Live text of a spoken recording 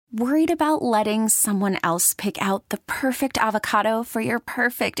Worried about letting someone else pick out the perfect avocado for your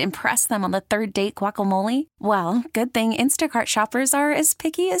perfect impress them on the third date guacamole? Well, good thing Instacart shoppers are as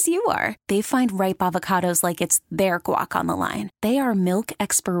picky as you are. They find ripe avocados like it's their guac on the line. They are milk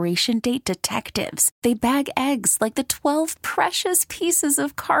expiration date detectives. They bag eggs like the 12 precious pieces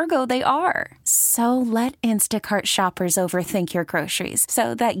of cargo they are. So let Instacart shoppers overthink your groceries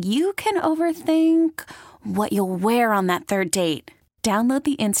so that you can overthink what you'll wear on that third date. Download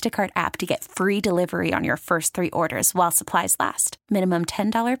the Instacart app to get free delivery on your first 3 orders while supplies last. Minimum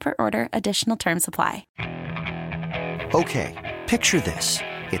 $10 per order. Additional terms apply. Okay, picture this.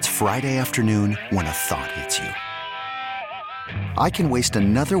 It's Friday afternoon when a thought hits you. I can waste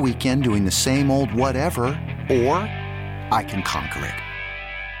another weekend doing the same old whatever, or I can conquer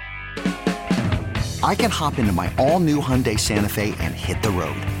it. I can hop into my all-new Hyundai Santa Fe and hit the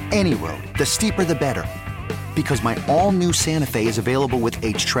road. Any road. The steeper, the better. Because my all-new Santa Fe is available with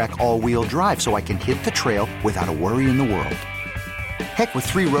H-Track all-wheel drive, so I can hit the trail without a worry in the world. Heck, with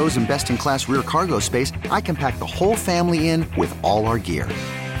 3 rows and best-in-class rear cargo space, I can pack the whole family in with all our gear.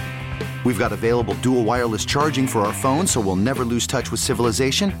 We've got available dual wireless charging for our phones, so we'll never lose touch with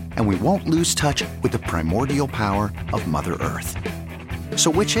civilization, and we won't lose touch with the primordial power of Mother Earth.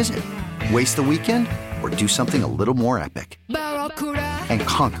 So which is it? Waste the weekend or do something a little more epic and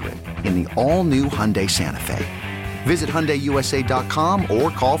conquer it in the all-new Hyundai Santa Fe. Visit HyundaiUSA.com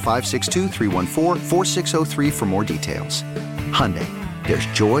or call 562-314-4603 for more details. Hyundai, there's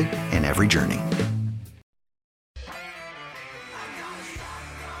joy in every journey.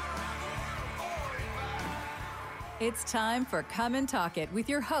 It's time for Come and Talk It with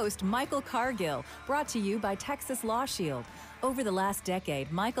your host, Michael Cargill, brought to you by Texas Law Shield. Over the last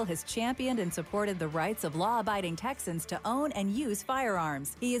decade, Michael has championed and supported the rights of law-abiding Texans to own and use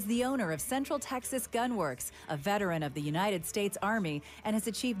firearms. He is the owner of Central Texas Gun Works, a veteran of the United States Army, and has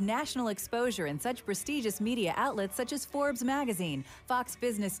achieved national exposure in such prestigious media outlets such as Forbes Magazine, Fox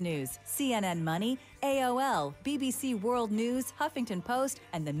Business News, CNN Money, AOL, BBC World News, Huffington Post,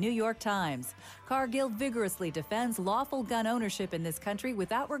 and the New York Times. Cargill vigorously defends lawful gun ownership in this country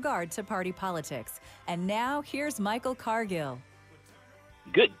without regard to party politics. And now, here's Michael Cargill.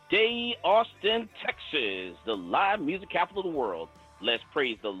 Good day, Austin, Texas, the live music capital of the world. Let's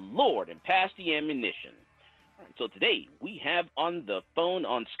praise the Lord and pass the ammunition. All right, so today we have on the phone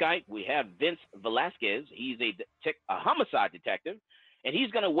on Skype, we have Vince Velazquez. He's a homicide detective, and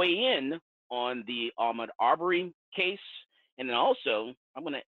he's going to weigh in on the Ahmaud Arbery case. And then also, I'm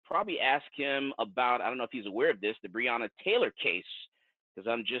going to probably ask him about, I don't know if he's aware of this, the Breonna Taylor case, because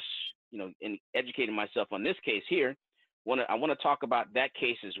I'm just, educating myself on this case here. I want to talk about that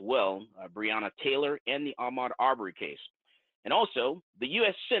case as well, Breonna Taylor and the Ahmaud Arbery case. And also, the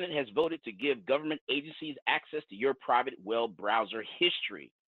U.S. Senate has voted to give government agencies access to your private web browser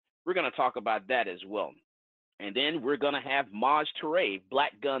history. We're going to talk about that as well. And then we're going to have Maj Toure,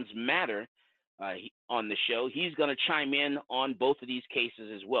 Black Guns Matter, on the show. He's going to chime in on both of these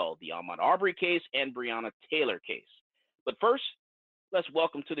cases as well, the Ahmaud Arbery case and Breonna Taylor case. But first, let's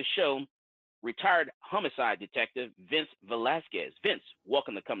welcome to the show retired homicide detective Vince Velazquez. Vince,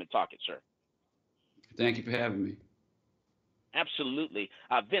 welcome to Come and Talk It, sir. Thank you for having me. Absolutely.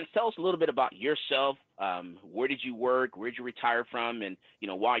 Vince, tell us a little bit about yourself. Where did you work? Where did you retire from? And,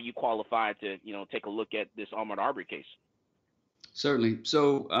 why are you qualified to, take a look at this Ahmaud Arbery case? Certainly.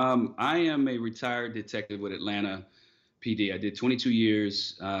 So I am a retired detective with Atlanta PD. I did 22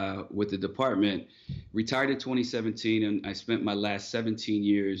 years with the department, retired in 2017, and I spent my last 17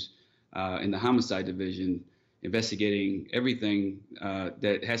 years in the homicide division investigating everything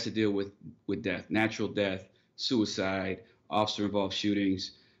that has to deal with death, natural death, suicide, officer-involved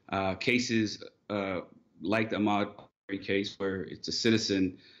shootings, cases like the Ahmaud Arbery case where it's a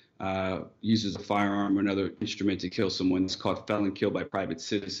citizen uses a firearm or another instrument to kill someone. It's called felon kill by private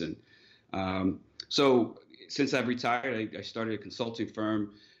citizen. So since I've retired, I started a consulting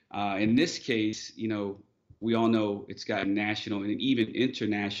firm. In this case, we all know it's gotten national and even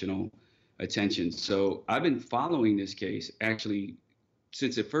international attention. So I've been following this case actually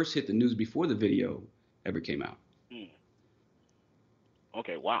since it first hit the news before the video ever came out.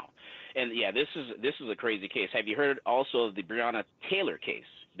 Okay, wow. And yeah, this is a crazy case. Have you heard also of the Breonna Taylor case?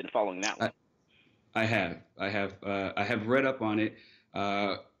 Been following that one? I have read up on it.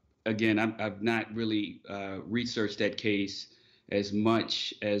 Again, I've not really researched that case as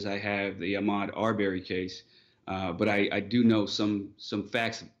much as I have the Ahmaud Arbery case, but I do know some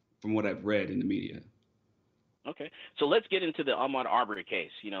facts from what I've read in the media. Okay, so let's get into the Ahmaud Arbery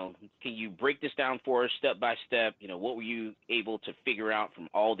case. Can you break this down for us step by step? What were you able to figure out from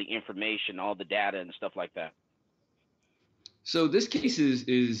all the information, all the data and stuff like that? So this case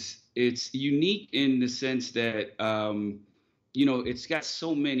is it's unique in the sense that it's got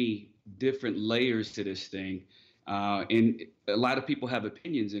so many different layers to this thing, and a lot of people have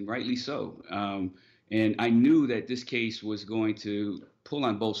opinions, and rightly so. And I knew that this case was going to pull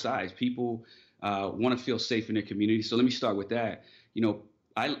on both sides. People want to feel safe in their community. So let me start with that.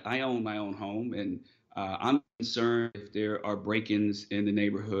 I own my own home, and I'm concerned if there are break-ins in the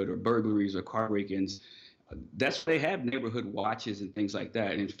neighborhood or burglaries or car break-ins. That's why they have neighborhood watches and things like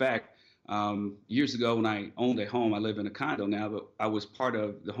that. In fact, years ago when I owned a home, I live in a condo now, but I was part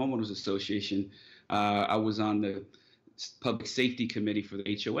of the homeowners association. I was on the public safety committee for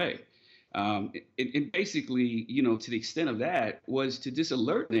the HOA. And basically, to the extent of that was to just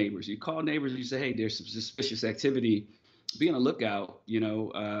alert neighbors. You call neighbors, you say, hey, there's some suspicious activity. Be on the lookout. You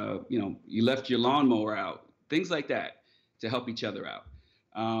left your lawnmower out, things like that, to help each other out.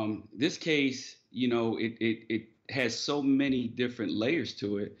 This case, it has so many different layers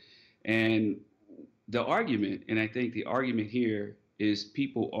to it. And the argument, and I think the argument here is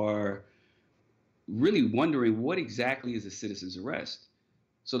people are really wondering what exactly is a citizen's arrest.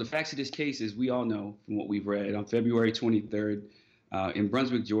 So the facts of this case is, we all know from what we've read, on February 23rd in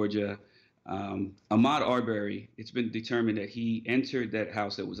Brunswick, Georgia, Ahmaud Arbery, it's been determined that he entered that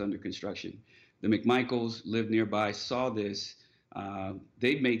house that was under construction. The McMichaels lived nearby, saw this.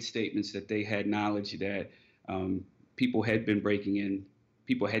 They made statements that they had knowledge that people had been breaking in,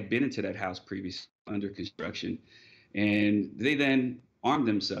 people had been into that house previously under construction. And they then armed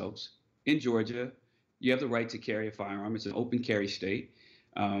themselves. In Georgia, you have the right to carry a firearm. It's an open carry state.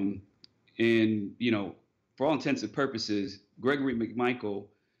 And, for all intents and purposes, Gregory McMichael,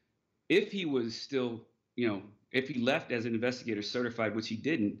 if he was still, if he left as an investigator certified, which he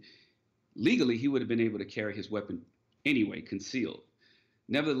didn't, legally, he would have been able to carry his weapon anyway, concealed.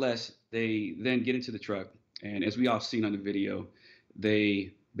 Nevertheless, they then get into the truck. And as we all seen on the video,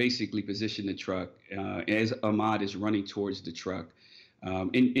 they basically position the truck as Ahmaud is running towards the truck.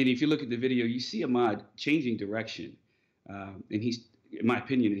 And if you look at the video, you see Ahmaud changing direction. And he's, in my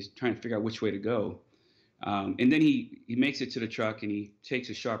opinion, is trying to figure out which way to go. And then he makes it to the truck and he takes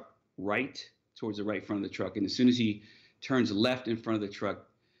a sharp right towards the right front of the truck. And as soon as he turns left in front of the truck,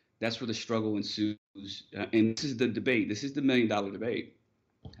 that's where the struggle ensues. And this is the debate. This is the $1 million debate.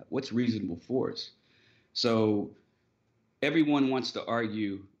 What's reasonable force? So everyone wants to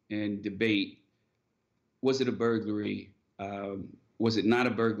argue and debate, was it a burglary? Was it not a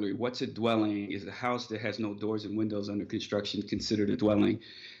burglary? What's a dwelling? Is a house that has no doors and windows under construction considered a dwelling?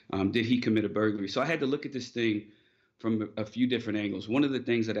 Did he commit a burglary? So I had to look at this thing from a few different angles. One of the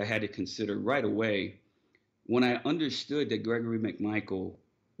things that I had to consider right away, when I understood that Gregory McMichael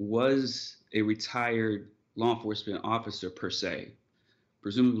was a retired law enforcement officer per se,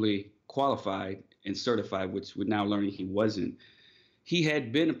 presumably qualified and certified, which we're now learning he wasn't. He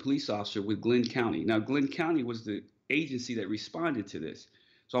had been a police officer with Glenn County. Now, Glenn County was the agency that responded to this.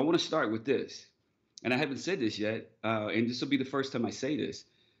 So I want to start with this. And I haven't said this yet, and this will be the first time I say this.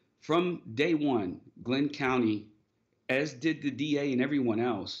 From day one, Glenn County, as did the DA and everyone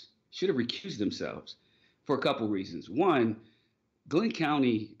else, should have recused themselves for a couple reasons. One, Glenn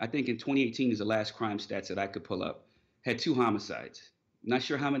County, I think in 2018 is the last crime stats that I could pull up, had 2 homicides. Not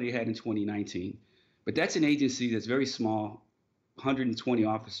sure how many they had in 2019, but that's an agency that's very small, 120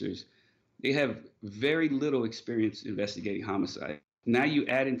 officers. They have very little experience investigating homicide. Now you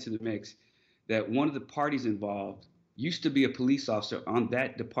add into the mix that one of the parties involved used to be a police officer on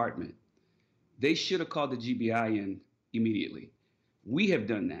that department. They should have called the GBI in immediately. We have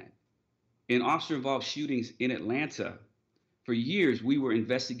done that. In officer-involved shootings in Atlanta, for years, we were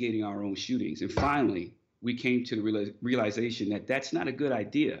investigating our own shootings. And finally, we came to the realization that that's not a good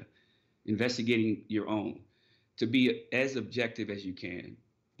idea, investigating your own, to be as objective as you can.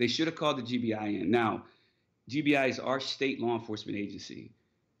 They should have called the GBI in. Now, GBI is our state law enforcement agency.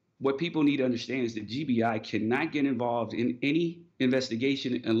 What people need to understand is that GBI cannot get involved in any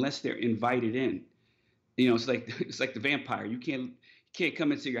investigation unless they're invited in. It's like the vampire. You can't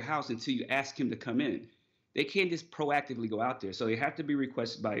come into your house until you ask him to come in. They can't just proactively go out there. So they have to be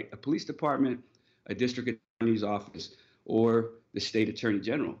requested by a police department, a district attorney's office, or the state attorney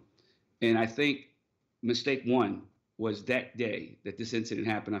general. And I think mistake one was that day that this incident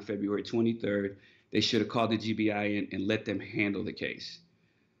happened on February 23rd. They should have called the GBI in and let them handle the case.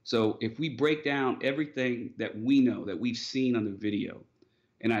 So if we break down everything that we know, that we've seen on the video,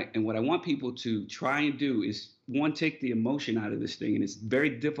 and what I want people to try and do is, one, take the emotion out of this thing. And it's very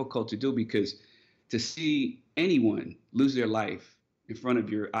difficult to do because to see anyone lose their life in front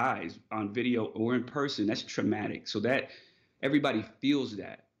of your eyes on video or in person, that's traumatic. So that everybody feels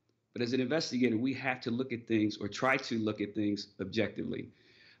that. But as an investigator, we have to look at things, or try to look at things objectively.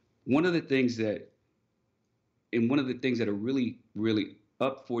 One of the things that are really, really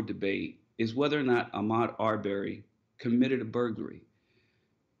up for debate is whether or not Ahmaud Arbery committed a burglary.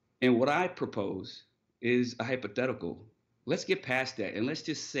 And what I propose is a hypothetical. Let's get past that and let's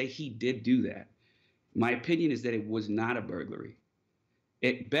just say he did do that. My opinion is that it was not a burglary.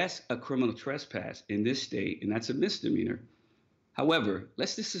 At best, a criminal trespass in this state, and that's a misdemeanor. However,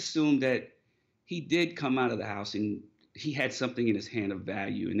 let's just assume that he did come out of the house and he had something in his hand of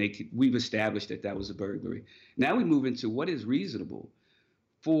value, and we've established that that was a burglary. Now we move into what is reasonable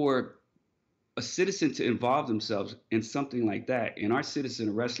for a citizen to involve themselves in something like that. And our citizen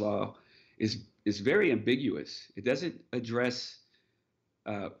arrest law is very ambiguous. It doesn't address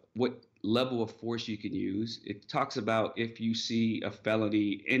what level of force you can use. It talks about if you see a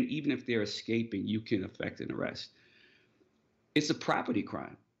felony, and even if they're escaping, you can effect an arrest. It's a property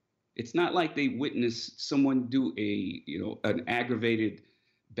crime. It's not like they witnessed someone do an aggravated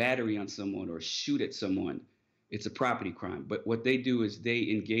battery on someone or shoot at someone. It's a property crime. But what they do is they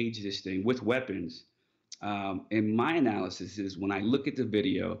engage this thing with weapons. And my analysis is when I look at the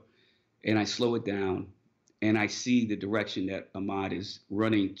video and I slow it down and I see the direction that Ahmaud is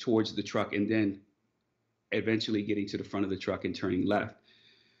running towards the truck and then eventually getting to the front of the truck and turning left,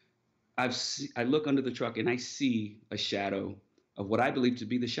 I look under the truck and I see a shadow of what I believe to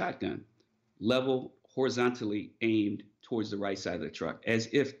be the shotgun, level horizontally aimed towards the right side of the truck, as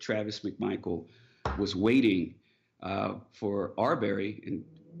if Travis McMichael was waiting for Arbery, and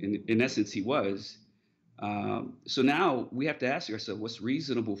in essence he was. So now we have to ask ourselves, what's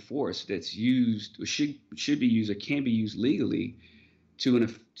reasonable force that's used or should be used or can be used legally to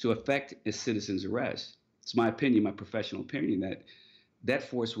affect a citizen's arrest? It's my opinion, my professional opinion, that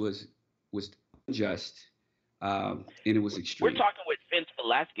force was unjust, and it was extreme. We're talking with Vince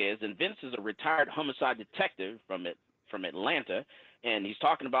Velazquez, and Vince is a retired homicide detective from Atlanta, and he's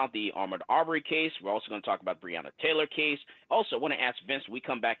talking about the Ahmaud Arbery case. We're also going to talk about Breonna Taylor case. Also, I want to ask Vince, when we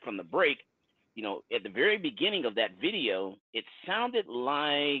come back from the break, at the very beginning of that video, it sounded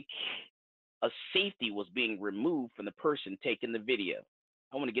like a safety was being removed from the person taking the video.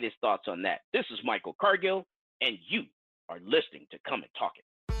 I want to get his thoughts on that. This is Michael Cargill, and you are listening to Come and Talk It.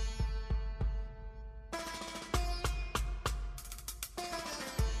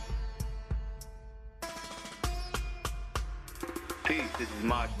 Peace, this is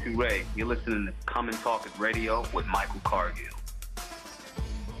Maj Toure. You're listening to Come and Talk It Radio with Michael Cargill.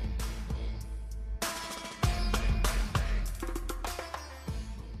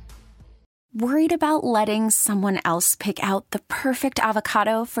 Worried about letting someone else pick out the perfect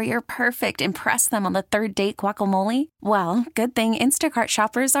avocado for your perfect impress them on the third date guacamole? Well, good thing Instacart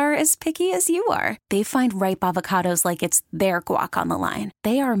shoppers are as picky as you are. They find ripe avocados like it's their guac on the line.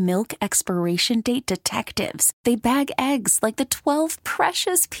 They are milk expiration date detectives. They bag eggs like the 12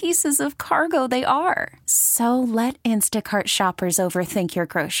 precious pieces of cargo they are. So let Instacart shoppers overthink your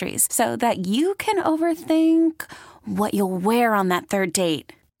groceries so that you can overthink what you'll wear on that third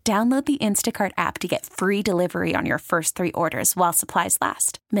date. Download the Instacart app to get free delivery on your first 3 orders while supplies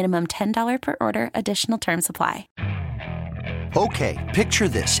last. Minimum $10 per order. Additional terms apply. Okay, picture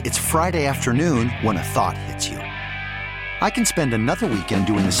this. It's Friday afternoon when a thought hits you. I can spend another weekend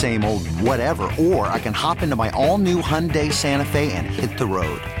doing the same old whatever, or I can hop into my all-new Hyundai Santa Fe and hit the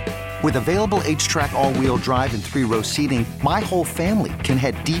road. With available H-Track all-wheel drive and 3-row seating, my whole family can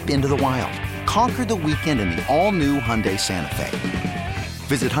head deep into the wild. Conquer the weekend in the all-new Hyundai Santa Fe.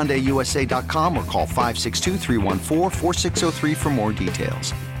 Visit HyundaiUSA.com or call 562-314-4603 for more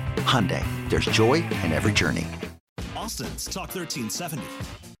details. Hyundai, there's joy in every journey. Austin's Talk 1370.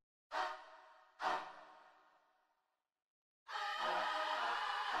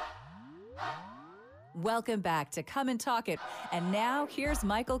 Welcome back to Come and Talk It. And now here's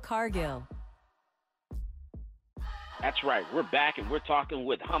Michael Cargill. That's right. We're back, and we're talking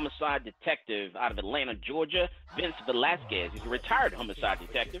with homicide detective out of Atlanta, Georgia, Vince Velazquez. He's a retired homicide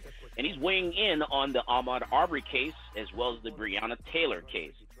detective, and he's weighing in on the Ahmaud Arbery case as well as the Breonna Taylor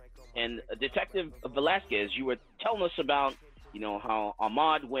case. And Detective Velazquez, you were telling us about, how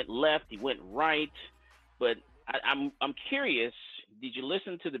Ahmaud went left, he went right, but I'm curious. Did you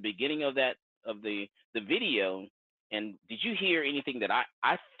listen to the beginning of the video, and did you hear anything that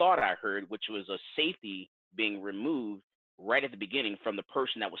I thought I heard, which was a safety being removed right at the beginning from the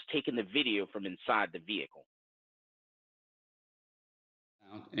person that was taking the video from inside the vehicle?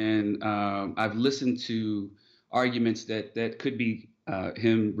 And I've listened to arguments that could be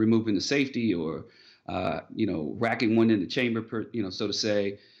him removing the safety or, racking one in the chamber, so to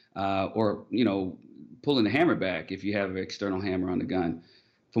say, or, pulling the hammer back if you have an external hammer on the gun.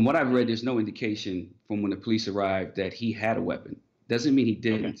 From what I've read, there's no indication from when the police arrived that he had a weapon. Doesn't mean he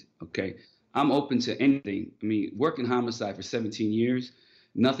didn't. Okay. I'm open to anything. I mean, working homicide for 17 years,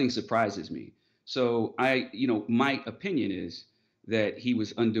 nothing surprises me. So my opinion is that he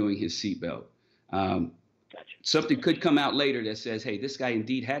was undoing his seatbelt. Gotcha. Something could come out later that says, hey, this guy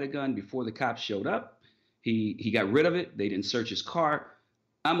indeed had a gun before the cops showed up. He got rid of it. They didn't search his car.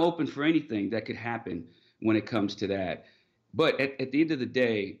 I'm open for anything that could happen when it comes to that. But at the end of the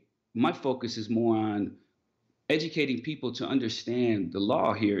day, my focus is more on educating people to understand the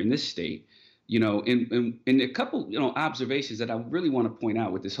law here in this state. And a couple, observations that I really want to point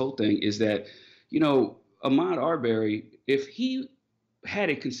out with this whole thing is that, Ahmaud Arbery, if he had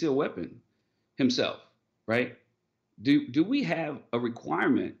a concealed weapon himself, right? Do we have a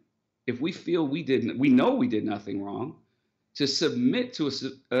requirement, if we feel we know we did nothing wrong, to submit to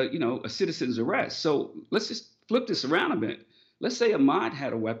a citizen's arrest? So let's just flip this around a bit. Let's say Ahmaud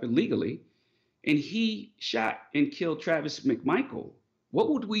had a weapon legally and he shot and killed Travis McMichael. What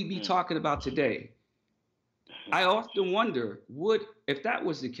would we be talking about today? I often wonder, if that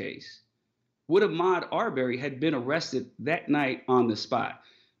was the case, would Ahmaud Arbery had been arrested that night on the spot?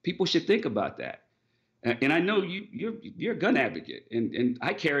 People should think about that. And I know you're a gun advocate, and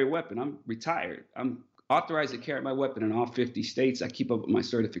I carry a weapon. I'm retired. I'm authorized to carry my weapon in all 50 states. I keep up with my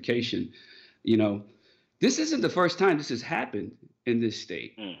certification. This isn't the first time this has happened in this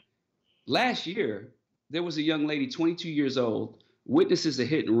state. Last year, there was a young lady, 22 years old, witnesses a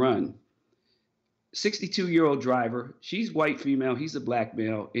hit and run. 62-year-old driver. She's white female. He's a black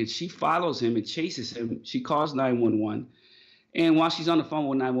male. And she follows him and chases him. She calls 911. And while she's on the phone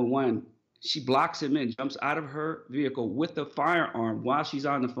with 911, she blocks him in, jumps out of her vehicle with a firearm while she's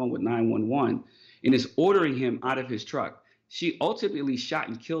on the phone with 911 and is ordering him out of his truck. She ultimately shot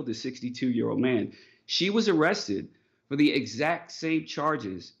and killed the 62-year-old man. She was arrested for the exact same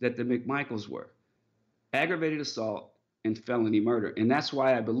charges that the McMichaels were: aggravated assault and felony murder. And that's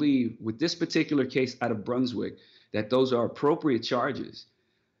why I believe with this particular case out of Brunswick that those are appropriate charges.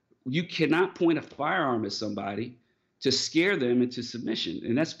 You cannot point a firearm at somebody to scare them into submission.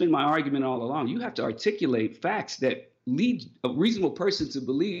 And that's been my argument all along. You have to articulate facts that lead a reasonable person to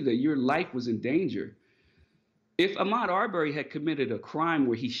believe that your life was in danger. If Ahmaud Arbery had committed a crime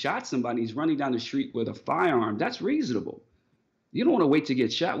where he shot somebody, he's running down the street with a firearm, that's reasonable. You don't want to wait to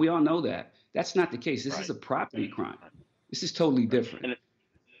get shot. We all know that. That's not the case. This is a property crime. This is totally different.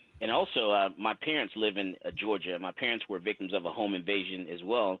 And also, my parents live in Georgia. My parents were victims of a home invasion as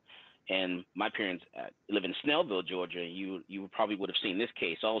well. And my parents live in Snellville, Georgia. You probably would have seen this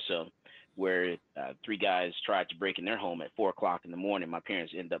case also, where 3 guys tried to break in their home at 4 o'clock in the morning. My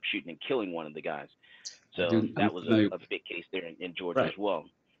parents ended up shooting and killing one of the guys. So that was a big case there in Georgia as well.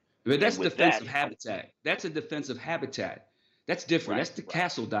 But that's defensive habitat. That's a defensive habitat. That's different. That's the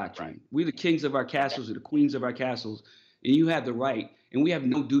castle doctrine. We're the kings of our castles or the queens of our castles, and you have the right, and we have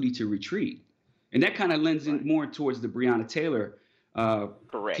no duty to retreat. And that kind of lends in more towards the Breonna Taylor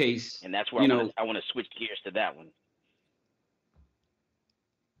case. And that's where I want to switch gears to that one.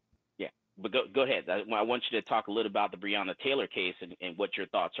 Yeah, but go ahead. I want you to talk a little about the Breonna Taylor case and what your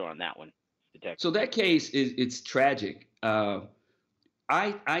thoughts are on that one, Detective. So that case it's tragic.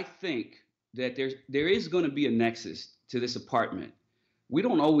 I think that there is going to be a nexus to this apartment. We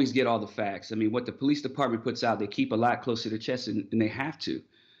don't always get all the facts. I mean, what the police department puts out, they keep a lot close to their chest, and they have to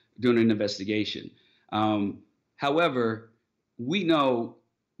during an investigation. However, we know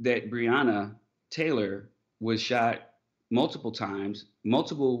that Breonna Taylor was shot multiple times.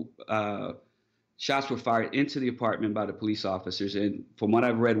 Multiple shots were fired into the apartment by the police officers. And from what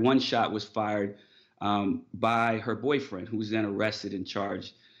I've read, one shot was fired by her boyfriend, who was then arrested and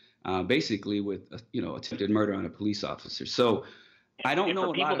charged basically with attempted murder on a police officer. So I don't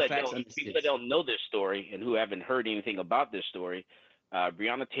know a lot of facts on this case. People that don't know this story and who haven't heard anything about this story,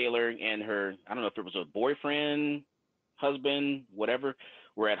 Breonna Taylor and her, I don't know if it was a boyfriend, husband, whatever,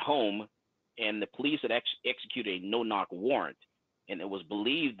 were at home, and the police had executed a no-knock warrant. And it was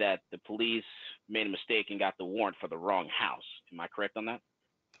believed that the police made a mistake and got the warrant for the wrong house. Am I correct on that?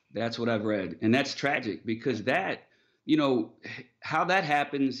 That's what I've read. And that's tragic because that, how that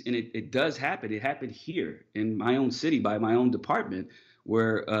happens, and it does happen. It happened here in my own city by my own department,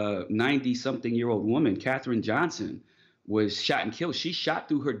 where a 90-something-year-old woman, Katherine Johnson, was shot and killed. She shot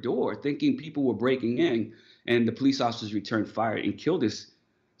through her door thinking people were breaking in, and the police officers returned fire and killed this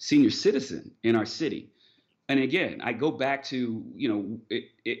senior citizen in our city. And again, I go back to,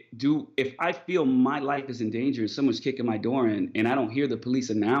 if I feel my life is in danger and someone's kicking my door in and I don't hear the police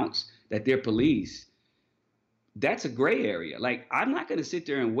announce that they're police, that's a gray area. Like, I'm not going to sit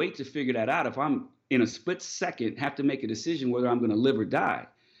there and wait to figure that out if I'm in a split second have to make a decision whether I'm going to live or die.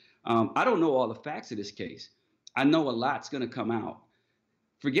 I don't know all the facts of this case. I know a lot's going to come out.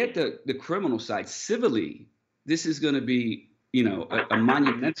 Forget the criminal side. Civilly, this is going to be, a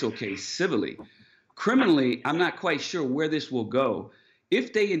monumental case civilly. Criminally, I'm not quite sure where this will go.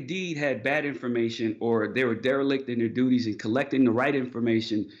 If they indeed had bad information or they were derelict in their duties in collecting the right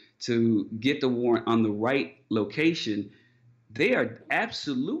information to get the warrant on the right location, they are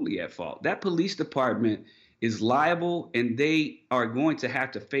absolutely at fault. That police department is liable, and they are going to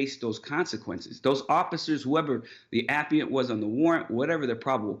have to face those consequences. Those officers, whoever the applicant was on the warrant, whatever the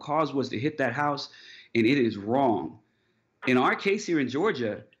probable cause was to hit that house, and it is wrong. In our case here in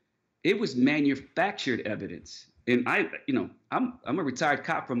Georgia, it was manufactured evidence. And I'm a retired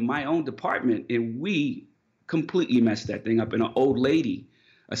cop from my own department, and we completely messed that thing up. And an old lady,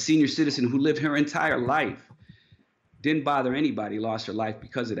 a senior citizen who lived her entire life, didn't bother anybody, lost her life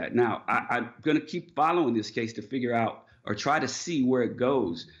because of that. Now, I'm going to keep following this case to figure out or try to see where it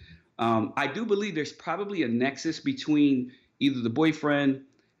goes. I do believe there's probably a nexus between either the boyfriend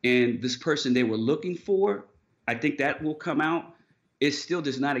and this person they were looking for. I think that will come out. It still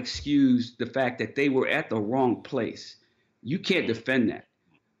does not excuse the fact that they were at the wrong place. You can't defend that.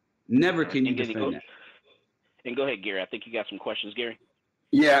 Never can you defend that. And go ahead, Gary. I think you got some questions, Gary.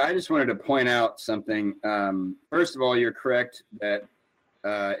 Yeah, I just wanted to point out something. First of all, you're correct that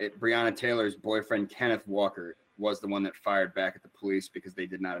Breonna Taylor's boyfriend, Kenneth Walker, was the one that fired back at the police because they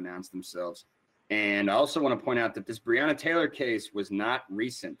did not announce themselves. And I also want to point out that this Breonna Taylor case was not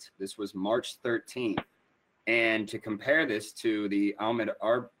recent. This was March 13th. And to compare this to the Ahmaud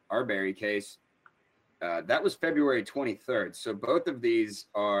Arbery case, that was February 23rd. So both of these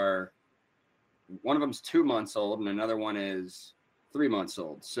are, one of them's 2 months old and another one is 3 months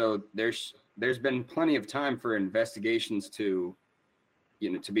old. So there's been plenty of time for investigations to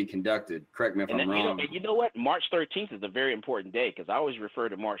be conducted. Correct me if I'm wrong. You know what? March 13th is a very important day because I always refer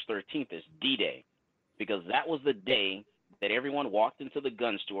to March 13th as D-Day, because that was the day that everyone walked into the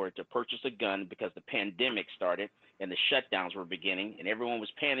gun store to purchase a gun because the pandemic started and the shutdowns were beginning, and everyone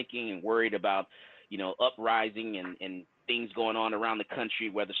was panicking and worried about, uprising and things going on around the country,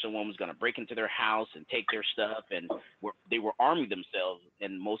 whether someone was going to break into their house and take their stuff, and they were arming themselves,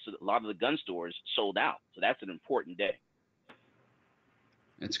 and a lot of the gun stores sold out. So that's an important day.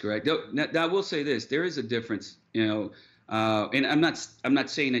 That's correct. Now, I will say this: there is a difference, and I'm not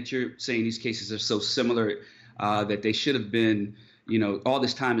saying that you're saying these cases are so similar that they should have been, all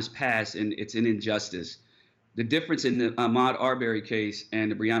this time has passed and it's an injustice. The difference in the Ahmaud Arbery case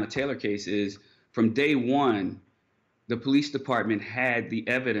and the Breonna Taylor case is from day one, the police department had the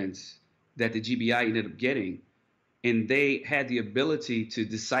evidence that the GBI ended up getting, and they had the ability to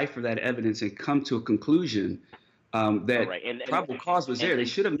decipher that evidence and come to a conclusion that probable cause was there. They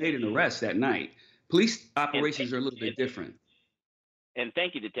should have made an arrest that night. Police operations are a little bit different. And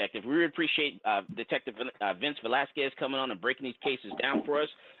thank you, Detective. We really appreciate Detective Vince Velazquez coming on and breaking these cases down for us.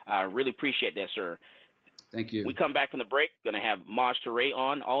 I really appreciate that, sir. Thank you. We come back from the break. Going to have Maj Toure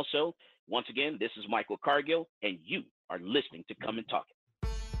on also. Once again, this is Michael Cargill, and you are listening to Come and Talk It.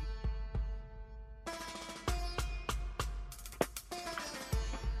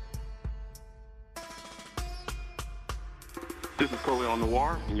 This is Corleone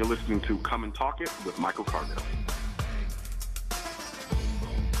Noir, and you're listening to Come and Talk It with Michael Cargill.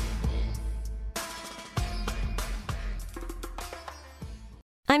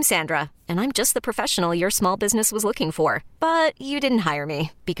 I'm Sandra, and I'm just the professional your small business was looking for. But you didn't hire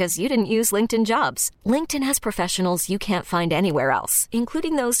me because you didn't use LinkedIn Jobs. LinkedIn has professionals you can't find anywhere else,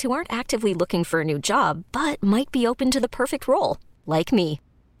 including those who aren't actively looking for a new job, but might be open to the perfect role, like me.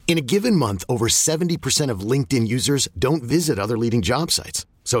 In a given month, over 70% of LinkedIn users don't visit other leading job sites.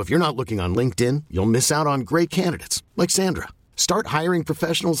 So if you're not looking on LinkedIn, you'll miss out on great candidates like Sandra. Start hiring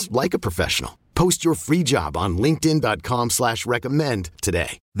professionals like a professional. Post your free job on linkedin.com/recommend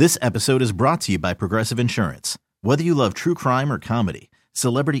today. This episode is brought to you by Progressive Insurance. Whether you love true crime or comedy,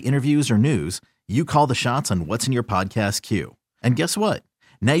 celebrity interviews or news, you call the shots on what's in your podcast queue. And guess what?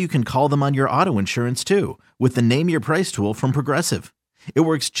 Now you can call them on your auto insurance too with the Name Your Price tool from Progressive. It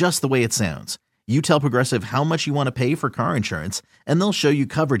works just the way it sounds. You tell Progressive how much you want to pay for car insurance, and they'll show you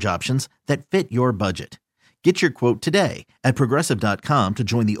coverage options that fit your budget. Get your quote today at Progressive.com to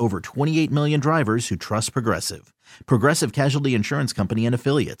join the over 28 million drivers who trust Progressive. Progressive Casualty Insurance Company and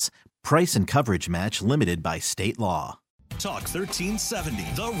Affiliates. Price and coverage match limited by state law. Talk 1370,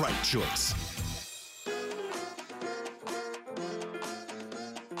 the right choice.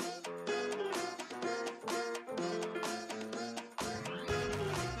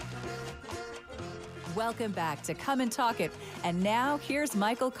 Welcome back to Come and Talk It. And now here's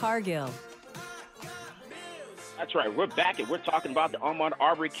Michael Cargill. That's right. We're back, and we're talking about the Ahmaud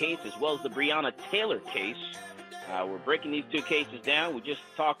Arbery case as well as the Breonna Taylor case. We're breaking these two cases down. We just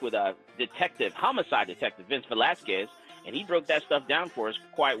talked with a homicide detective, Vince Velazquez, and he broke that stuff down for us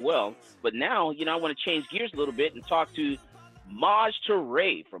quite well. But now, I want to change gears a little bit and talk to Maj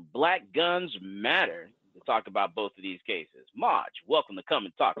Toure from Black Guns Matter to talk about both of these cases. Maj, welcome to Come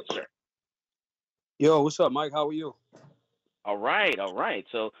and Talk, sir. Yo, what's up, Mike? How are you? All right.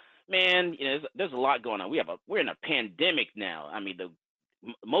 So, man, there's a lot going on. We're in a pandemic now. I mean,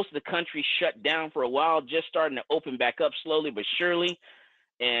 most of the country shut down for a while, just starting to open back up slowly but surely.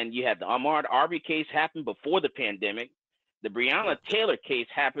 And you had the Ahmaud Arbery case happen before the pandemic. The Breonna Taylor case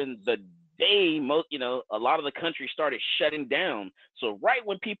happened the day a lot of the country started shutting down. So right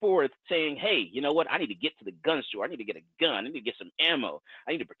when people were saying, hey, you know what? I need to get to the gun store. I need to get a gun. I need to get some ammo.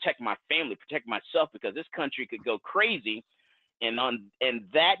 I need to protect my family, protect myself, because this country could go crazy. And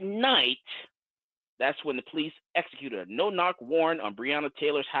that night, that's when the police executed a no-knock warrant on Breonna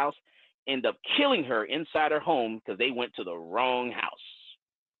Taylor's house, ended up killing her inside her home because they went to the wrong house.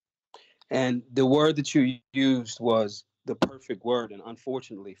 And the word that you used was the perfect word. And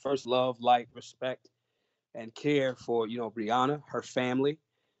unfortunately, first, love, light, respect, and care for, Breonna, her family,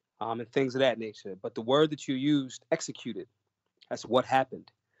 and things of that nature. But the word that you used, executed, that's what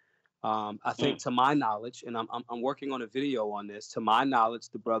happened. I think, to my knowledge, and I'm working on a video on this. To my knowledge,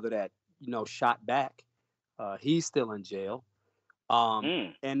 the brother that shot back, he's still in jail.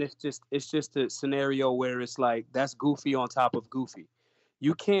 And it's just a scenario where it's like that's goofy on top of goofy.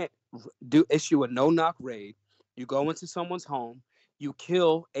 You can't issue a no-knock raid. You go into someone's home, you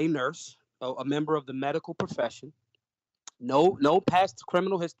kill a nurse, a member of the medical profession. No past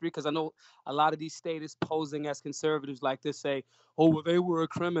criminal history, because I know a lot of these states posing as conservatives like this say, oh, well, they were a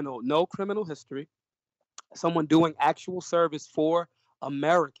criminal. No criminal history. Someone doing actual service for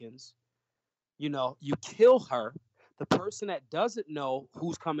Americans. You kill her. The person that doesn't know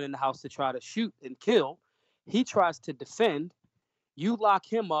who's coming in the house to try to shoot and kill, he tries to defend. You lock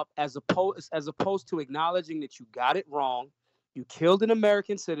him up as opposed to acknowledging that you got it wrong. You killed an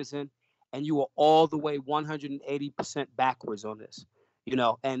American citizen. And you were all the way 180% backwards on this,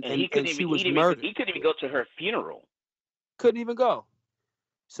 and she was murdered. He couldn't even go to her funeral. Couldn't even go.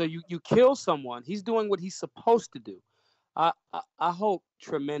 So you kill someone. He's doing what he's supposed to do. I hope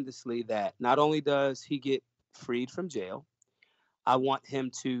tremendously that not only does he get freed from jail, I want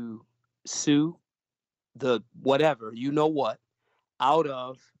him to sue the whatever, out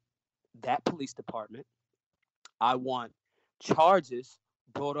of that police department. I want charges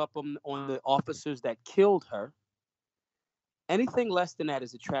brought up on the officers that killed her. Anything less than that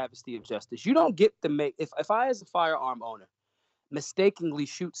is a travesty of justice. You don't get to make, if I, as a firearm owner, mistakenly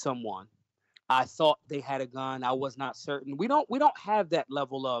shoot someone, I thought they had a gun, I was not certain. We don't have that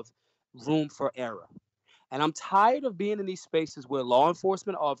level of room for error. And I'm tired of being in these spaces where law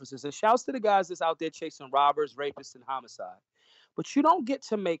enforcement officers, and shouts to the guys that's out there chasing robbers, rapists, and homicide, but you don't get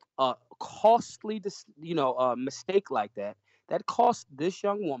to make a costly, mistake like that. That cost this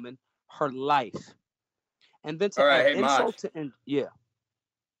young woman her life. And then to add insult to end. Yeah.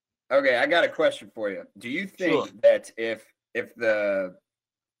 Okay, I got a question for you. Do you think that if the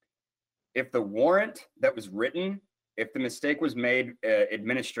warrant that was written, if the mistake was made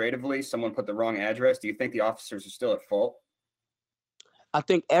administratively, someone put the wrong address, do you think the officers are still at fault? I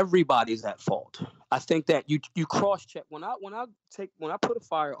think everybody's at fault. I think that you cross-check. When I put a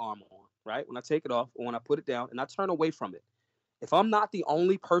firearm on, right? When I take it off or when I put it down and I turn away from it, if I'm not the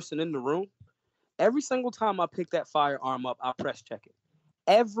only person in the room, every single time I pick that firearm up, I press check it.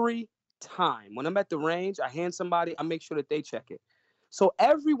 Every time. When I'm at the range, I hand somebody, I make sure that they check it. So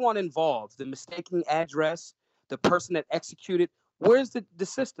everyone involved, the mistaking address, the person that executed, where's the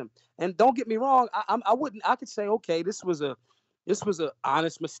system? And don't get me wrong, I could say, okay, this was a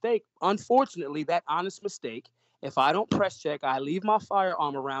honest mistake. Unfortunately, that honest mistake, if I don't press check, I leave my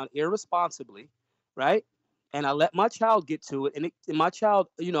firearm around irresponsibly, right? And I let my child get to it, and my child,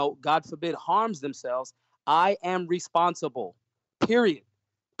 God forbid, harms themselves, I am responsible. Period.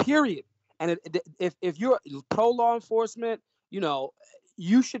 And if you're pro law enforcement,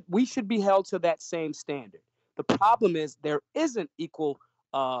 we should be held to that same standard. The problem is there isn't equal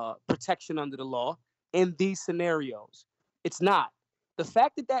protection under the law in these scenarios. It's not. The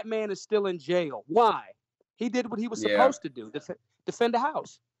fact that man is still in jail, why? He did what he was supposed to do, defend the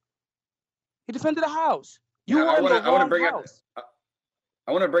house. He defended the house. I want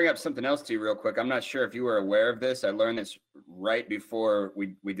to bring up something else to you real quick. I'm not sure if you were aware of this. I learned this right before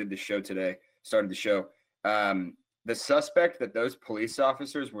we did the show today, started the show. The suspect that those police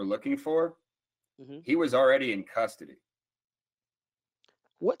officers were looking for, he was already in custody.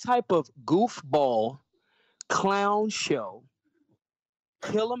 What type of goofball clown show,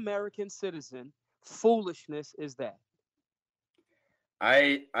 kill American citizen foolishness is that?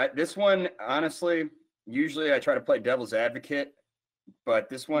 This one, honestly, usually I try to play devil's advocate, but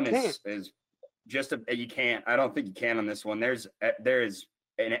this one is just you can't. I don't think you can on this one. There is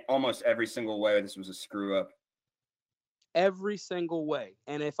in almost every single way this was a screw up. Every single way.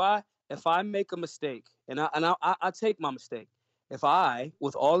 And if I make a mistake, and I take my mistake, if I,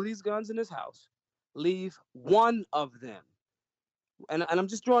 with all these guns in this house, leave one of them, and I'm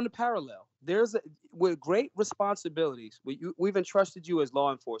just drawing the parallel. With great responsibilities, we've entrusted you as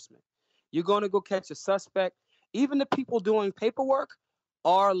law enforcement. You're going to go catch a suspect. Even the people doing paperwork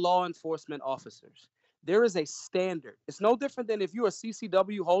are law enforcement officers. There is a standard. It's no different than if you're a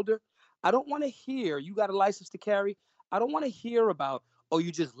CCW holder. I don't want to hear you got a license to carry. I don't want to hear about, oh,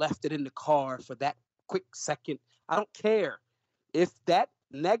 you just left it in the car for that quick second. I don't care. If that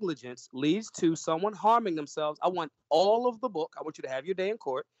negligence leads to someone harming themselves, I want all of the book. I want you to have your day in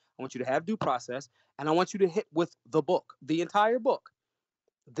court. I want you to have due process, and I want you to hit with the book, the entire book.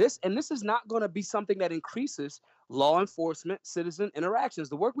 This is not going to be something that increases law enforcement citizen interactions.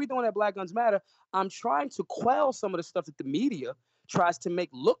 The work we're doing at Black Guns Matter, I'm trying to quell some of the stuff that the media tries to make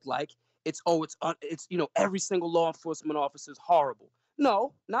look like it's every single law enforcement officer is horrible.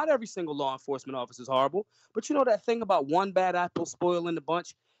 No, not every single law enforcement officer is horrible. But you know that thing about one bad apple spoiling the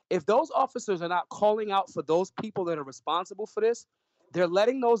bunch? If those officers are not calling out for those people that are responsible for this, they're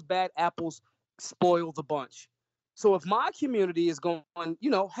letting those bad apples spoil the bunch. So if my community is going,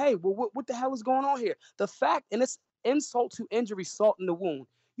 hey, well, what the hell is going on here? The fact, and it's insult to injury, salt in the wound.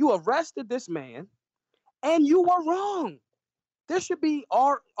 You arrested this man, and you were wrong. There should be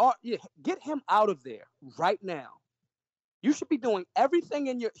get him out of there right now. You should be doing everything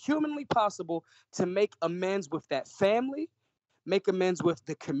in your humanly possible to make amends with that family, make amends with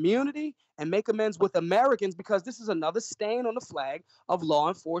the community, and make amends with Americans, because this is another stain on the flag of law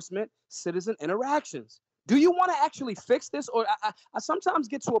enforcement citizen interactions. Do you want to actually fix this? Or I sometimes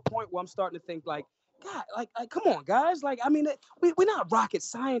get to a point where I'm starting to think like, God, like come on, guys. Like, I mean, we're not rocket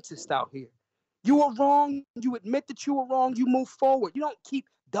scientists out here. You were wrong. You admit that you were wrong. You move forward. You don't keep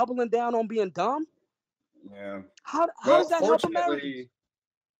doubling down on being dumb. Yeah. How does that help Americans?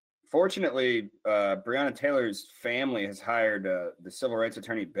 Fortunately, Breonna Taylor's family has hired the civil rights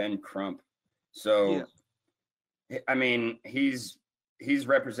attorney Ben Crump. So, yeah. I mean, he's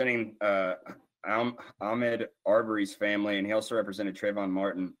representing Ahmaud Arbery's family, and he also represented Trayvon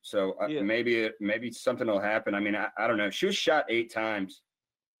Martin. So maybe something will happen. I mean, I don't know. She was shot 8 times.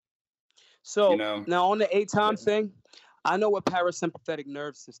 So now on the 8-time thing, I know what parasympathetic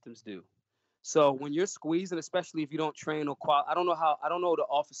nerve systems do. So when you're squeezing, especially if you don't train or I don't know the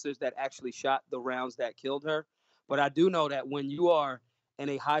officers that actually shot the rounds that killed her, but I do know that when you are in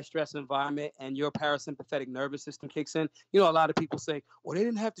a high stress environment and your parasympathetic nervous system kicks in, a lot of people say, well, they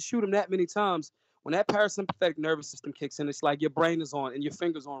didn't have to shoot him that many times. When that parasympathetic nervous system kicks in, it's like your brain is on and your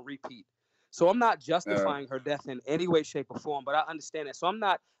fingers on repeat. So I'm not justifying her death in any way, shape, or form, but I understand that. So I'm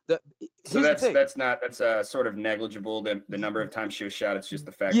not that's sort of negligible. The number of times she was shot, it's just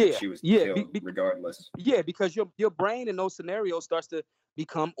the fact that she was killed regardless. Yeah, because your brain in those scenarios starts to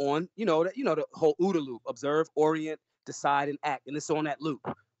become on, the whole OODA loop: observe, orient, decide, and act, and it's on that loop,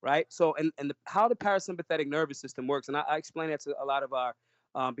 right? So how the parasympathetic nervous system works, and I explain that to a lot of our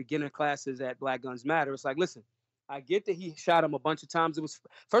beginner classes at Black Guns Matter. It's like, listen, I get that he shot him a bunch of times.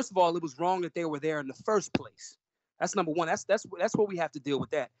 First of all, it was wrong that they were there in the first place. That's number one. That's what we have to deal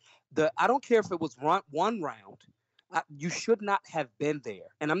with that. I don't care if it was one round. You should not have been there.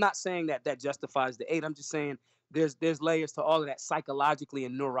 And I'm not saying that justifies the 8. I'm just saying there's layers to all of that psychologically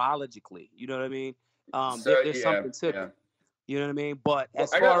and neurologically. You know what I mean? There's something to that. You know what I mean? But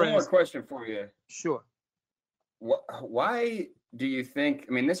I got one more question for you. Sure. Why do you think?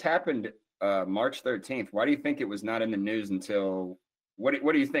 I mean, this happened March 13th. Why do you think it was not in the news until what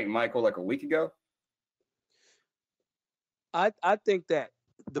do you think, Michael? Like a week ago? I think that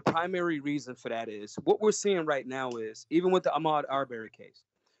the primary reason for that is what we're seeing right now is, even with the Ahmaud Arbery case,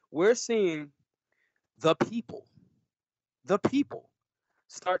 we're seeing the people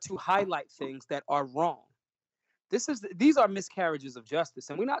start to highlight things that are wrong. These are miscarriages of justice.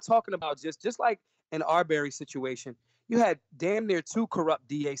 And we're not talking about just like an Arbery situation. You had damn near 2 corrupt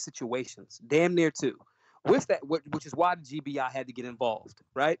DA situations, damn near 2. With that, which is why the GBI had to get involved,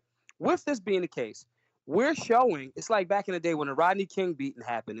 right? With this being the case, we're showing, it's like back in the day when the Rodney King beating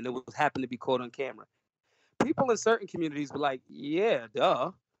happened and it happened to be caught on camera. People in certain communities were like, yeah,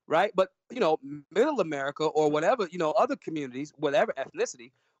 duh, right? But, middle America or whatever, other communities, whatever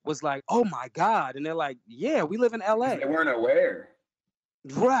ethnicity, was like, oh my God. And they're like, yeah, we live in LA. They weren't aware.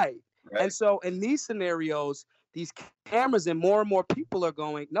 Right. Right. And so in these scenarios, these cameras and more people are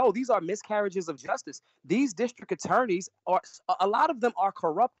going, no, these are miscarriages of justice. These district attorneys a lot of them are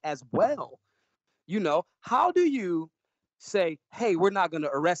corrupt as well. How do you say, hey, we're not going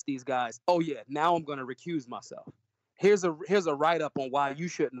to arrest these guys? Oh yeah, now I'm going to recuse myself. Here's a write-up on why you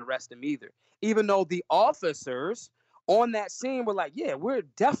shouldn't arrest them either. Even though the officers on that scene were like, yeah, we're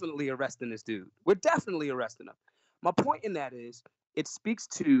definitely arresting this dude. We're definitely arresting him. My point in that is it speaks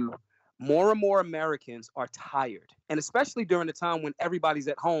to more and more Americans are tired. And especially during the time when everybody's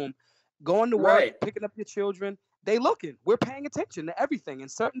at home, going to work, picking up your children, we're paying attention to everything.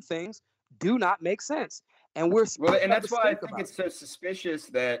 And certain things do not make sense. And and that's why I think it's so suspicious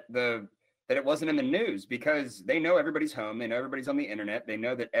that it wasn't in the news, because they know everybody's home. They know everybody's on the internet. They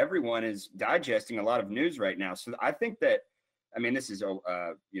know that everyone is digesting a lot of news right now. So I think that, this is,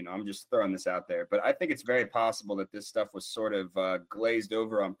 I'm just throwing this out there, but I think it's very possible that this stuff was sort of glazed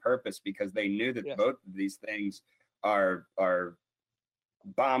over on purpose, because they knew that both of these things are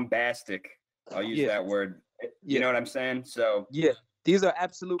bombastic. I'll use that word. You know what I'm saying? So yeah, these are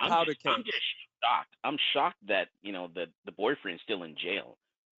absolute powder kegs. I'm just shocked. I'm shocked that the boyfriend's still in jail.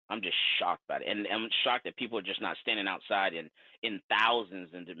 I'm just shocked by it, and I'm shocked that people are just not standing outside in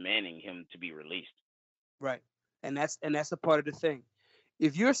thousands and demanding him to be released. Right, and that's a part of the thing.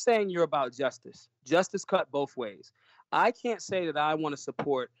 If you're saying you're about justice cut both ways. I can't say that I want to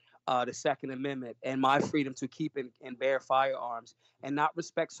support the Second Amendment and my freedom to keep and bear firearms and not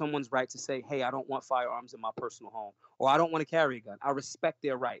respect someone's right to say, hey, I don't want firearms in my personal home, or I don't want to carry a gun. I respect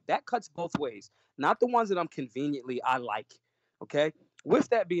their right. That cuts both ways, not the ones that I like. Okay. With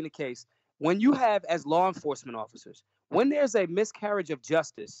that being the case, when you have, as law enforcement officers, when there's a miscarriage of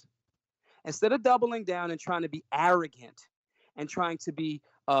justice, instead of doubling down and trying to be arrogant and trying to be,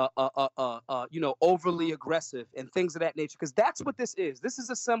 overly aggressive and things of that nature, because that's what this is. This is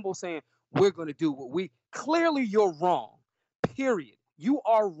a symbol saying we're going to do what clearly you're wrong, period. You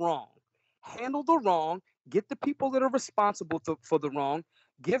are wrong. Handle the wrong, get the people that are responsible for the wrong,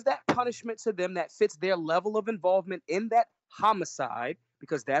 give that punishment to them that fits their level of involvement in that homicide,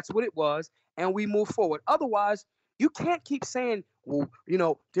 because that's what it was, and we move forward. Otherwise, you can't keep saying, well,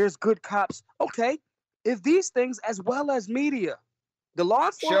 there's good cops. Okay, if these things, as well as media, the law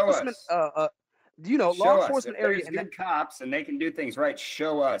enforcement, law enforcement area, and good cops, and they can do things right.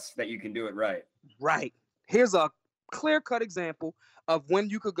 Show us that you can do it right. Right. Here's a clear-cut example of when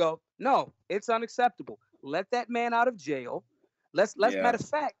you could go, no, it's unacceptable. Let that man out of jail. Matter of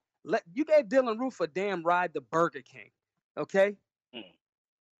fact, you gave Dylan Roof a damn ride to Burger King. Okay.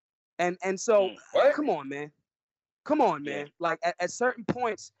 And so come on, man. Like at certain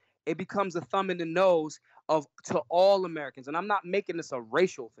points, it becomes a thumb in the nose to all Americans. And I'm not making this a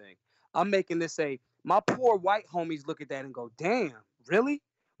racial thing. I'm making this my poor white homies look at that and go, damn, really?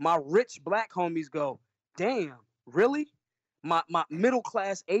 My rich black homies go, damn, really? My middle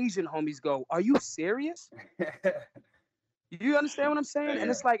class Asian homies go, are you serious? You understand what I'm saying? Yeah.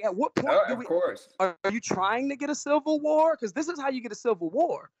 And it's like, at what point are you trying to get a civil war? Because this is how you get a civil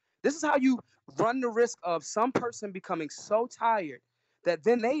war. This is how you run the risk of some person becoming so tired that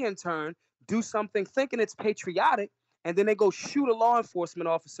then they in turn do something thinking it's patriotic, and then they go shoot a law enforcement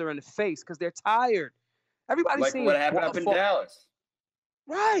officer in the face because they're tired. Everybody's like seeing what happened up in Dallas.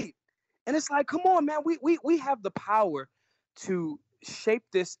 Right. And it's like, come on, man, we have the power to shape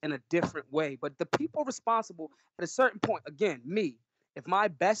this in a different way. But the people responsible at a certain point, again, me, if my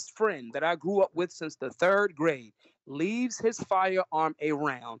best friend that I grew up with since the 3rd grade leaves his firearm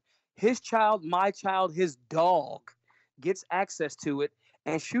around, his child, my child, his dog gets access to it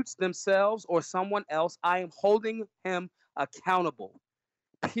and shoots themselves or someone else, I am holding him accountable,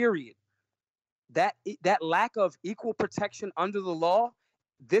 period. That lack of equal protection under the law,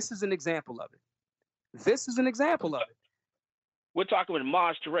 this is an example of it. We're talking with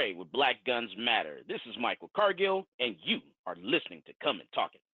Maj Toure with Black Guns Matter. This is Michael Cargill, and you are listening to Come and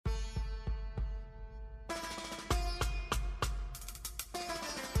Talk It.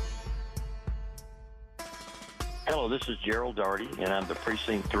 Hello, this is Gerald Daugherty, and I'm the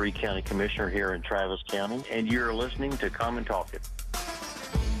Precinct 3 County Commissioner here in Travis County, and you're listening to Come and Talk It.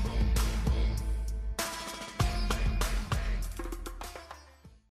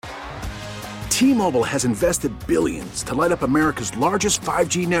 T-Mobile has invested billions to light up America's largest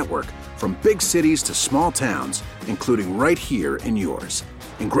 5G network, from big cities to small towns, including right here in yours.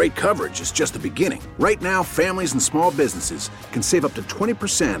 And great coverage is just the beginning. Right now, families and small businesses can save up to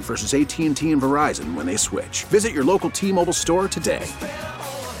 20% versus AT&T and Verizon when they switch. Visit your local T-Mobile store today.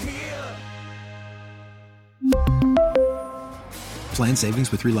 Plan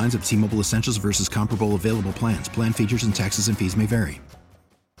savings with 3 lines of T-Mobile Essentials versus comparable available plans. Plan features and taxes and fees may vary.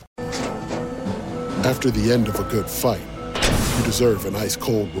 After the end of a good fight, you deserve an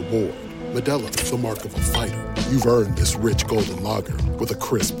ice-cold reward. Modelo is the mark of a fighter. You've earned this rich golden lager with a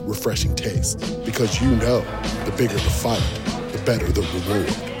crisp, refreshing taste. Because you know, the bigger the fight, the better the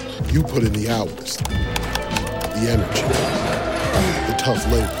reward. You put in the hours, the energy, the tough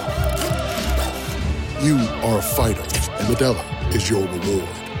labor. You are a fighter, and Modelo is your reward.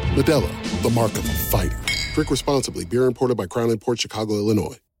 Modelo, the mark of a fighter. Drink responsibly. Beer imported by Crown Imports, Chicago,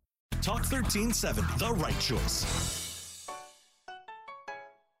 Illinois. Talk 1370, the right choice.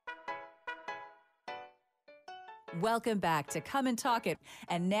 Welcome back to Come and Talk It.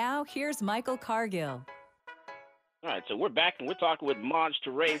 And now here's Michael Cargill. All right, so we're back and we're talking with Maj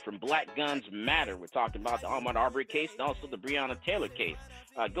Toure from Black Guns Matter. We're talking about the Ahmaud Arbery case and also the Breonna Taylor case.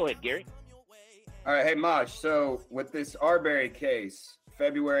 Go ahead, Gary. All right, hey Maj. So with this Arbery case,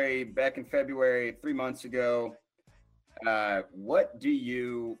 back in February, 3 months ago,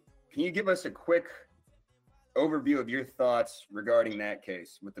 can you give us a quick overview of your thoughts regarding that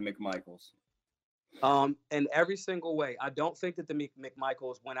case with the McMichaels? In every single way. I don't think that the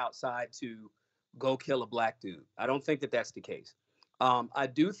McMichaels went outside to go kill a black dude. I don't think that that's the case. I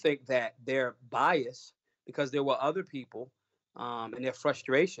do think that their bias, because there were other people, and their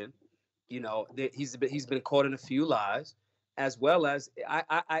frustration, he's been caught in a few lies, as well as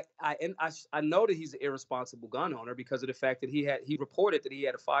I know that he's an irresponsible gun owner because of the fact that he reported that he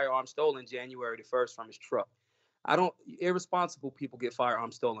had a firearm stolen January the 1st from his truck. Irresponsible people get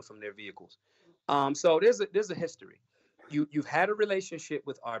firearms stolen from their vehicles. So there's a history. You've had a relationship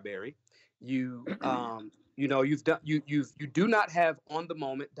with Arbery. You do not have on the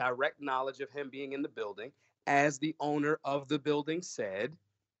moment direct knowledge of him being in the building, as the owner of the building said.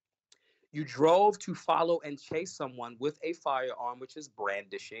 You drove to follow and chase someone with a firearm, which is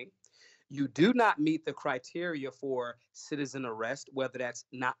brandishing. You do not meet the criteria for citizen arrest, whether that's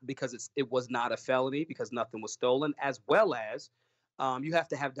not because it was not a felony because nothing was stolen, as well as you have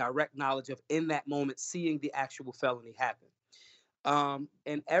to have direct knowledge of, in that moment, seeing the actual felony happen.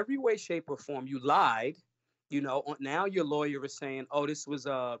 In every way, shape, or form, you lied. Now your lawyer is saying, "Oh, this was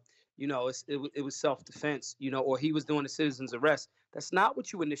it was self-defense," or he was doing a citizen's arrest. That's not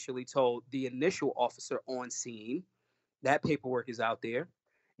what you initially told the initial officer on scene. That paperwork is out there.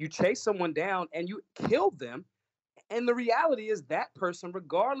 You chase someone down and you killed them, and the reality is that person,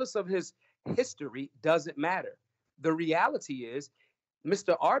 regardless of his history, doesn't matter. The reality is,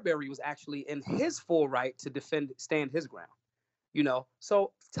 Mr. Arbery was actually in his full right to stand his ground.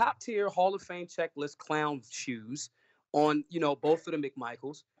 So top tier Hall of Fame checklist clown shoes on, both of the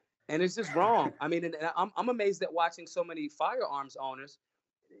McMichaels. And it's just wrong. I mean, and I'm amazed at watching so many firearms owners,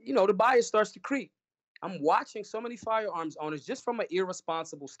 the bias starts to creep. I'm watching so many firearms owners just from an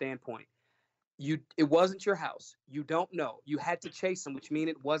irresponsible standpoint. It wasn't your house. You don't know. You had to chase him, which means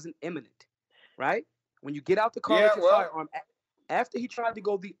it wasn't imminent, right? When you get out the car with your firearm, after he tried to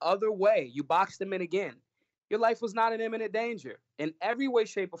go the other way, you boxed him in again. Your life was not in imminent danger. In every way,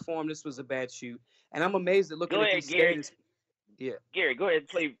 shape, or form, this was a bad shoot. And I'm amazed at looking at these standards. Yeah. Gary, go ahead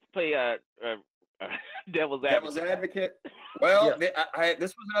and play devil's advocate. Well, this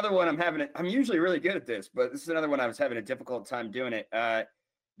was another one I'm usually really good at this, but this is another one I was having a difficult time doing it.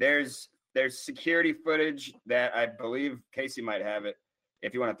 There's security footage that I believe Casey might have it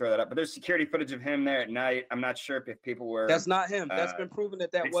if you want to throw that up. But there's security footage of him there at night. I'm not sure if people were. That's not him. That's been proven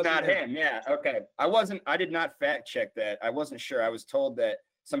that wasn't him. It's not him. Yeah. Okay. I did not fact check that. I wasn't sure. I was told that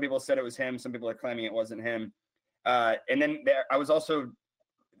some people said it was him. Some people are claiming it wasn't him. And then I was also,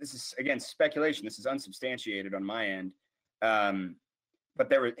 this is again speculation. This is unsubstantiated on my end.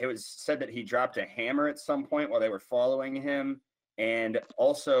 But it was said that he dropped a hammer at some point while they were following him. And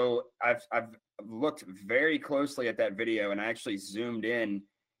also, I've looked very closely at that video, and I actually zoomed in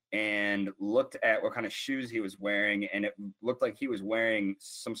and looked at what kind of shoes he was wearing, and it looked like he was wearing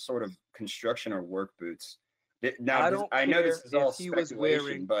some sort of construction or work boots. Now, I know this is all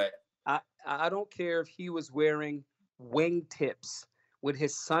speculation, but I don't care if he was wearing wingtips with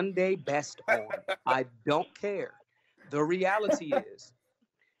his Sunday best on. I don't care. The reality is,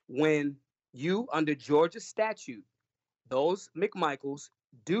 when you, under Georgia statute, those McMichaels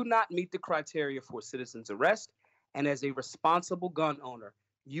do not meet the criteria for citizen's arrest, and as a responsible gun owner,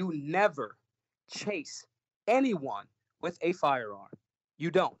 you never chase anyone with a firearm. You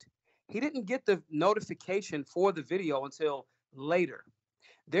don't. He didn't get the notification for the video until later.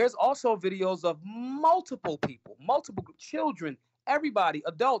 There's also videos of multiple people, multiple children, everybody,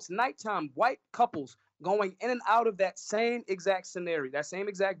 adults, nighttime, white couples going in and out of that same exact scenario, that same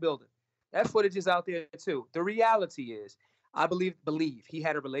exact building. That footage is out there too. The reality is, I believe he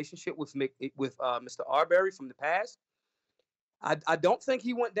had a relationship with Mr. Arbery from the past. I don't think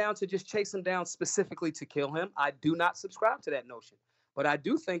he went down to just chase him down specifically to kill him. I do not subscribe to that notion. But I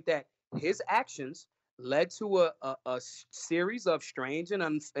do think that his actions led to a series of strange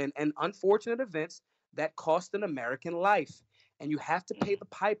and unfortunate events that cost an American life. And you have to pay the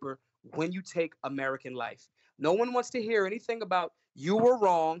piper when you take American life. No one wants to hear anything about you were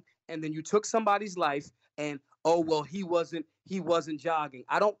wrong and then you took somebody's life and, oh, well, he wasn't jogging.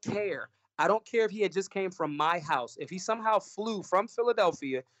 I don't care. I don't care if he had just came from my house. If he somehow flew from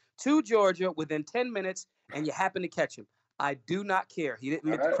Philadelphia to Georgia within 10 minutes and you happen to catch him, I do not care. He didn't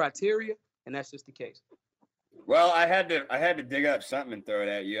meet the criteria, and that's just the case. Well, I had to dig up something and throw it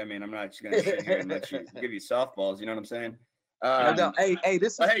at you. I mean, I'm not just gonna sit here and let you give you softballs. You know what I'm saying?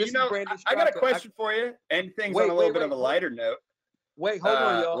 This is Brandon I got a question for you, and things on a little bit of a lighter note. Wait, hold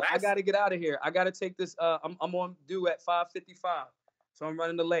on, y'all. I got to get out of here. I got to take this. I'm on due at 5:55, so I'm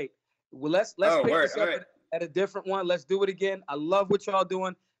running late. Well, let's pick this up at a different one. Let's do it again. I love what y'all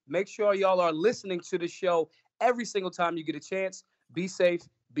doing. Make sure y'all are listening to the show every single time you get a chance. Be safe.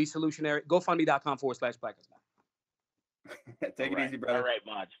 Be solutionary. GoFundMe.com/Black Lives Matter. Take it easy, brother. All right,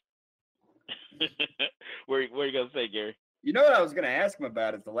 Maj. Where you gonna say, Gary? You know what I was gonna ask him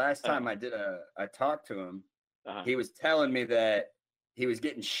about is the last time I talked to him, he was telling me that he was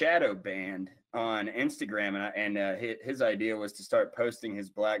getting shadow banned on Instagram, and his idea was to start posting his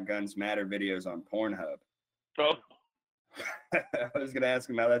Black Guns Matter videos on Pornhub. Oh. I was gonna ask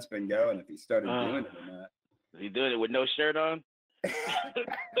him how that's been going, if he started doing it or not. Is he doing it with no shirt on? That's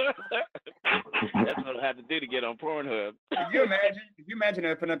what I have to do to get on Pornhub. Could you imagine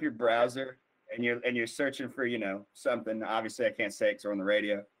opening up your browser and you're searching for, something? Obviously, I can't say it because we're on the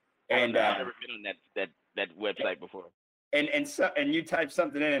radio. And I've never been on that website before. And you type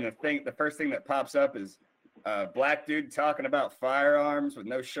something in, and the first thing that pops up is black dude talking about firearms with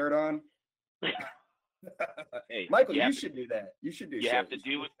no shirt on. Hey, Michael, you should do that. You should do. You have to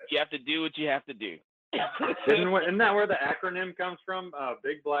do what you have to do. Isn't that where the acronym comes from?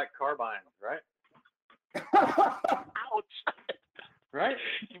 Big Black Carbines, right? Ouch! Right?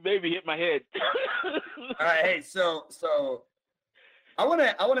 You made me hit my head. All right, hey, so I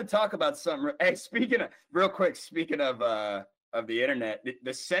want to talk about something. Hey, speaking of the internet,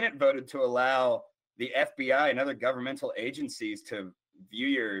 the Senate voted to allow the FBI and other governmental agencies to view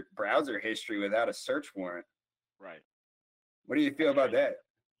your browser history without a search warrant. Right. What do you feel about that?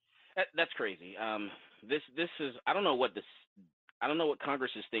 That's crazy. This is I don't know what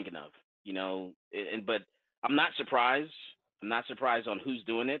Congress is thinking of, but I'm not surprised. I'm not surprised on who's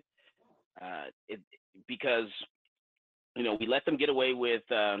doing it. Because we let them get away with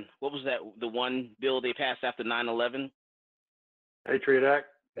what was that? The one bill they passed after 9/11? Patriot Act.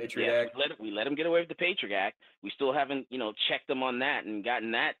 Patriot Act. We let them get away with the Patriot Act. We still haven't checked them on that and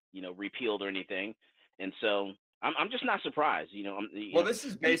gotten that repealed or anything. And so I'm just not surprised. This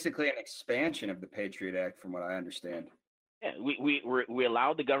is basically an expansion of the Patriot Act, from what I understand. Yeah, we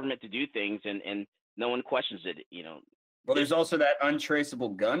allowed the government to do things, and no one questions it. Well, there's also that untraceable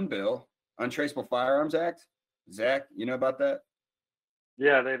gun bill, Untraceable Firearms Act. Zach, you know about that?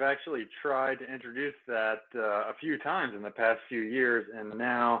 Yeah, they've actually tried to introduce that a few times in the past few years, and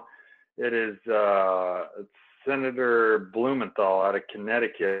now it is Senator Blumenthal out of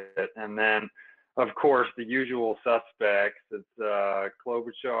Connecticut, and then, of course, the usual suspects. It's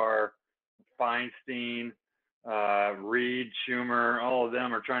Klobuchar, Feinstein, Reed, Schumer. All of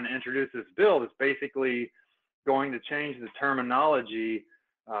them are trying to introduce this bill that's basically going to change the terminology,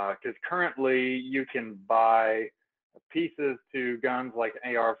 because currently you can buy pieces to guns like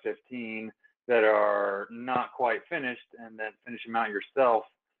AR-15 that are not quite finished and then finish them out yourself,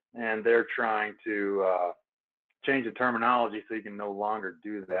 and they're trying to change the terminology so you can no longer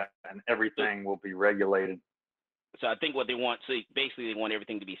do that, and everything will be regulated. So I think what they want, basically they want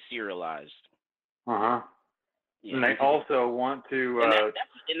everything to be serialized. Yeah, and they also want to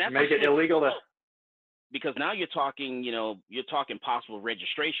that's make it illegal to... Because now you're talking possible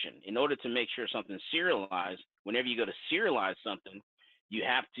registration. In order to make sure something's serialized, whenever you go to serialize something,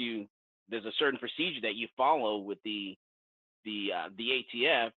 there's a certain procedure that you follow with the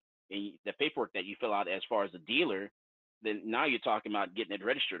ATF and the paperwork that you fill out as far as the dealer. Then now you're talking about getting it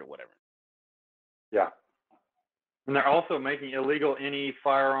registered or whatever. Yeah. And they're also making illegal any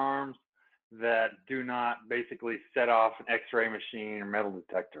firearms that do not basically set off an X-ray machine or metal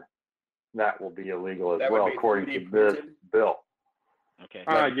detector. That will be illegal as well, according to this bill. Okay.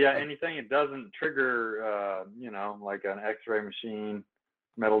 Yeah, anything that doesn't trigger, like an X-ray machine,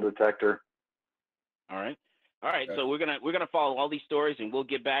 metal detector. All right. So we're gonna follow all these stories, and we'll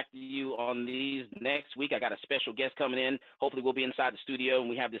get back to you on these next week. I got a special guest coming in. Hopefully, we'll be inside the studio, and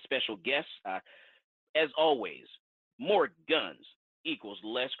we have this special guest. As always, more guns equals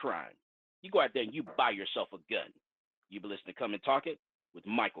less crime. You go out there and you buy yourself a gun. You've been listening to Come and Talk It with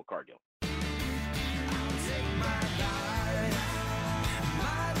Michael Cargill.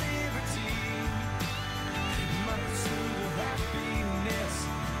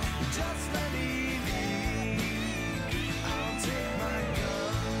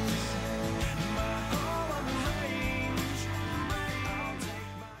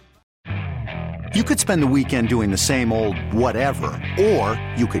 You could spend the weekend doing the same old whatever, or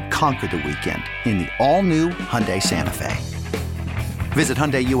you could conquer the weekend in the all-new Hyundai Santa Fe. Visit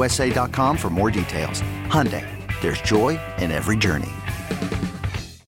HyundaiUSA.com for more details. Hyundai, there's joy in every journey.